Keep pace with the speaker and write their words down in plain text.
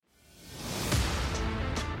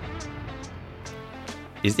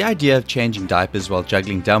Is the idea of changing diapers while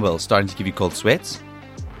juggling dumbbells starting to give you cold sweats?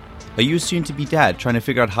 Are you a soon-to-be dad trying to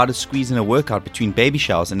figure out how to squeeze in a workout between baby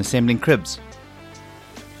showers and assembling cribs?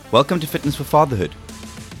 Welcome to Fitness for Fatherhood,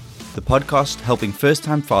 the podcast helping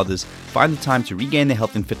first-time fathers find the time to regain their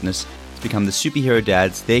health and fitness to become the superhero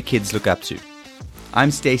dads their kids look up to.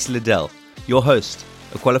 I'm Stacey Liddell, your host,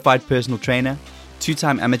 a qualified personal trainer,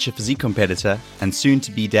 two-time amateur physique competitor, and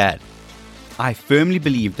soon-to-be dad. I firmly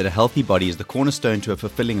believe that a healthy body is the cornerstone to a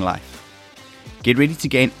fulfilling life. Get ready to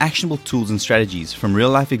gain actionable tools and strategies from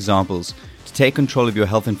real-life examples to take control of your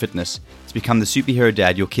health and fitness to become the superhero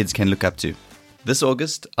dad your kids can look up to. This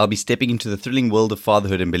August, I'll be stepping into the thrilling world of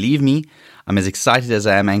fatherhood, and believe me, I'm as excited as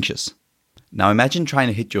I am anxious. Now imagine trying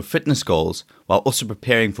to hit your fitness goals while also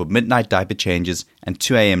preparing for midnight diaper changes and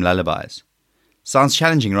 2 a.m. lullabies. Sounds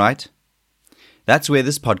challenging, right? That's where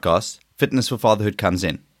this podcast, Fitness for Fatherhood, comes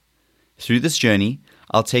in. Through this journey,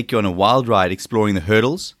 I'll take you on a wild ride exploring the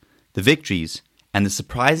hurdles, the victories, and the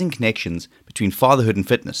surprising connections between fatherhood and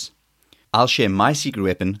fitness. I'll share my secret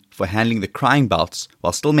weapon for handling the crying bouts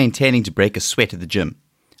while still maintaining to break a sweat at the gym.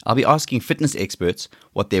 I'll be asking fitness experts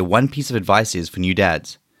what their one piece of advice is for new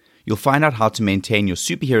dads. You'll find out how to maintain your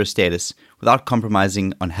superhero status without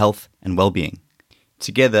compromising on health and well-being.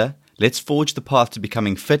 Together, let's forge the path to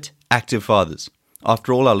becoming fit, active fathers.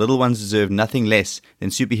 After all, our little ones deserve nothing less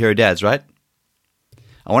than superhero dads, right?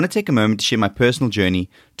 I want to take a moment to share my personal journey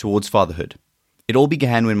towards fatherhood. It all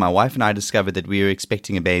began when my wife and I discovered that we were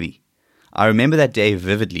expecting a baby. I remember that day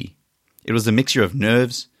vividly. It was a mixture of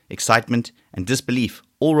nerves, excitement, and disbelief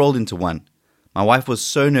all rolled into one. My wife was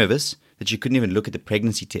so nervous that she couldn't even look at the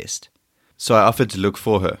pregnancy test, so I offered to look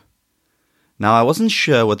for her. Now, I wasn't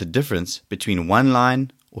sure what the difference between one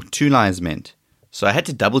line or two lines meant, so I had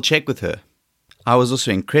to double check with her. I was also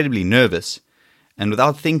incredibly nervous, and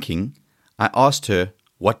without thinking, I asked her,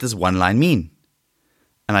 "What does one line mean?"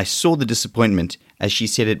 And I saw the disappointment as she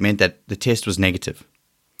said it meant that the test was negative.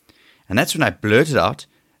 And that's when I blurted out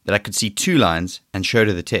that I could see 2 lines and showed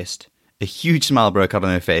her the test. A huge smile broke out on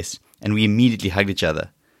her face, and we immediately hugged each other.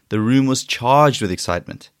 The room was charged with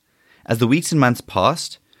excitement. As the weeks and months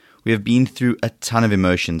passed, we have been through a ton of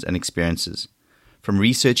emotions and experiences. From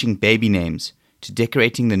researching baby names to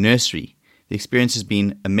decorating the nursery, the experience has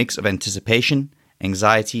been a mix of anticipation,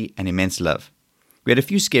 anxiety, and immense love. We had a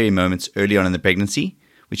few scary moments early on in the pregnancy,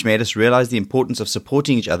 which made us realize the importance of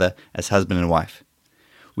supporting each other as husband and wife.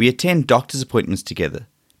 We attend doctor's appointments together,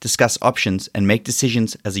 discuss options, and make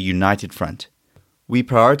decisions as a united front. We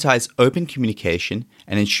prioritize open communication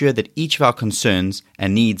and ensure that each of our concerns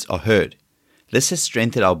and needs are heard. This has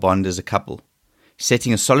strengthened our bond as a couple,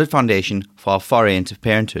 setting a solid foundation for our foray into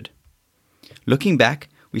parenthood. Looking back,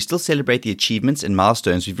 we still celebrate the achievements and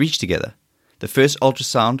milestones we've reached together. The first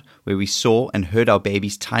ultrasound where we saw and heard our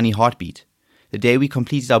baby's tiny heartbeat. The day we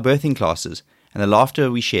completed our birthing classes, and the laughter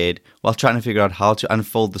we shared while trying to figure out how to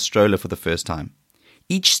unfold the stroller for the first time.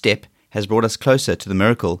 Each step has brought us closer to the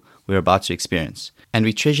miracle we're about to experience, and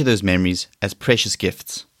we treasure those memories as precious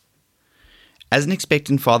gifts. As an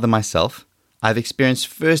expectant father myself, I've experienced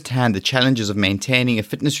firsthand the challenges of maintaining a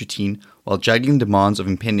fitness routine while juggling demands of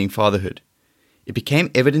impending fatherhood. It became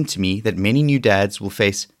evident to me that many new dads will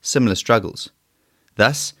face similar struggles.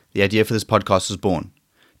 Thus, the idea for this podcast was born,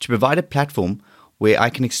 to provide a platform where I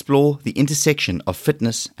can explore the intersection of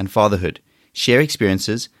fitness and fatherhood, share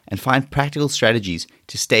experiences, and find practical strategies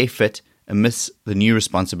to stay fit amidst the new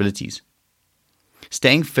responsibilities.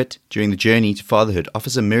 Staying fit during the journey to fatherhood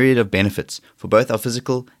offers a myriad of benefits for both our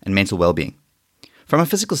physical and mental well-being. From a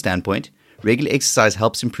physical standpoint, regular exercise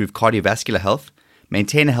helps improve cardiovascular health,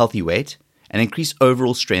 maintain a healthy weight, and increase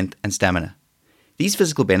overall strength and stamina. These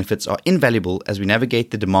physical benefits are invaluable as we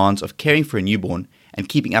navigate the demands of caring for a newborn and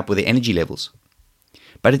keeping up with their energy levels.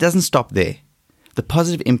 But it doesn't stop there. The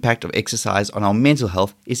positive impact of exercise on our mental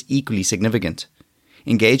health is equally significant.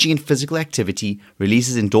 Engaging in physical activity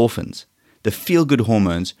releases endorphins, the feel-good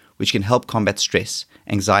hormones which can help combat stress,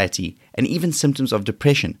 anxiety, and even symptoms of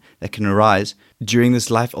depression that can arise during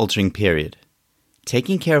this life-altering period.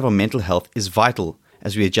 Taking care of our mental health is vital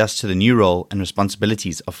as we adjust to the new role and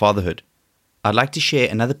responsibilities of fatherhood. I'd like to share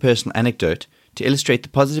another personal anecdote to illustrate the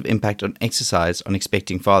positive impact on exercise on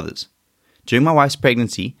expecting fathers. During my wife's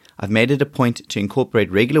pregnancy, I've made it a point to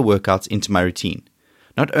incorporate regular workouts into my routine.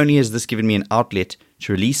 Not only has this given me an outlet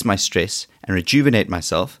to release my stress and rejuvenate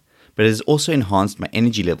myself, but it has also enhanced my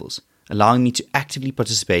energy levels, allowing me to actively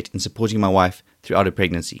participate in supporting my wife throughout her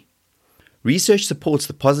pregnancy. Research supports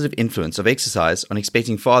the positive influence of exercise on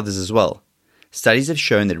expecting fathers as well. Studies have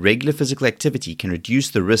shown that regular physical activity can reduce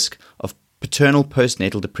the risk of paternal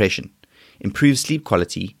postnatal depression, improve sleep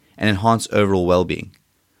quality, and enhance overall well-being.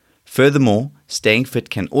 Furthermore, staying fit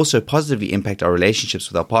can also positively impact our relationships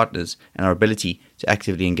with our partners and our ability to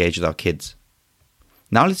actively engage with our kids.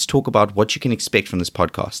 Now let's talk about what you can expect from this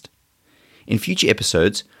podcast. In future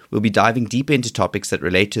episodes, we'll be diving deeper into topics that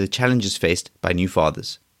relate to the challenges faced by new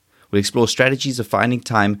fathers. We'll explore strategies of finding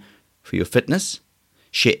time for your fitness,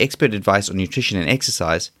 share expert advice on nutrition and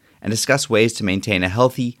exercise, and discuss ways to maintain a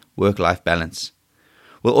healthy work-life balance.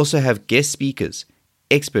 We'll also have guest speakers,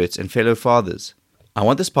 experts, and fellow fathers. I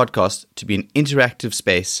want this podcast to be an interactive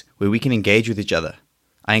space where we can engage with each other.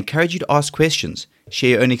 I encourage you to ask questions,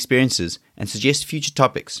 share your own experiences, and suggest future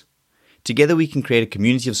topics. Together we can create a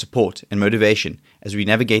community of support and motivation as we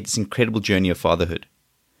navigate this incredible journey of fatherhood.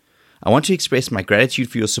 I want to express my gratitude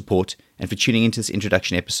for your support and for tuning into this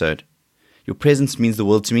introduction episode. Your presence means the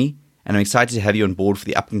world to me, and I'm excited to have you on board for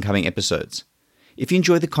the upcoming episodes. If you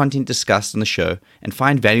enjoy the content discussed on the show and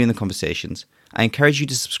find value in the conversations, I encourage you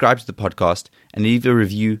to subscribe to the podcast and leave a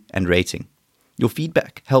review and rating. Your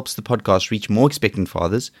feedback helps the podcast reach more expectant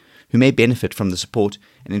fathers who may benefit from the support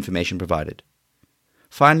and information provided.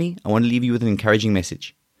 Finally, I want to leave you with an encouraging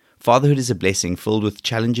message. Fatherhood is a blessing filled with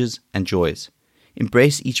challenges and joys.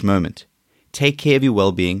 Embrace each moment. Take care of your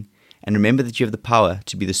well-being, and remember that you have the power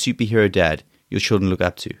to be the superhero dad your children look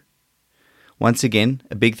up to. Once again,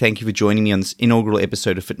 a big thank you for joining me on this inaugural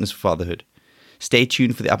episode of Fitness for Fatherhood. Stay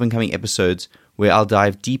tuned for the upcoming episodes where I'll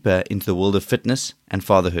dive deeper into the world of fitness and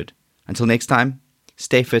fatherhood. Until next time,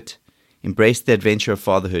 stay fit, embrace the adventure of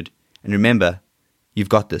fatherhood, and remember, you've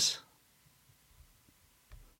got this.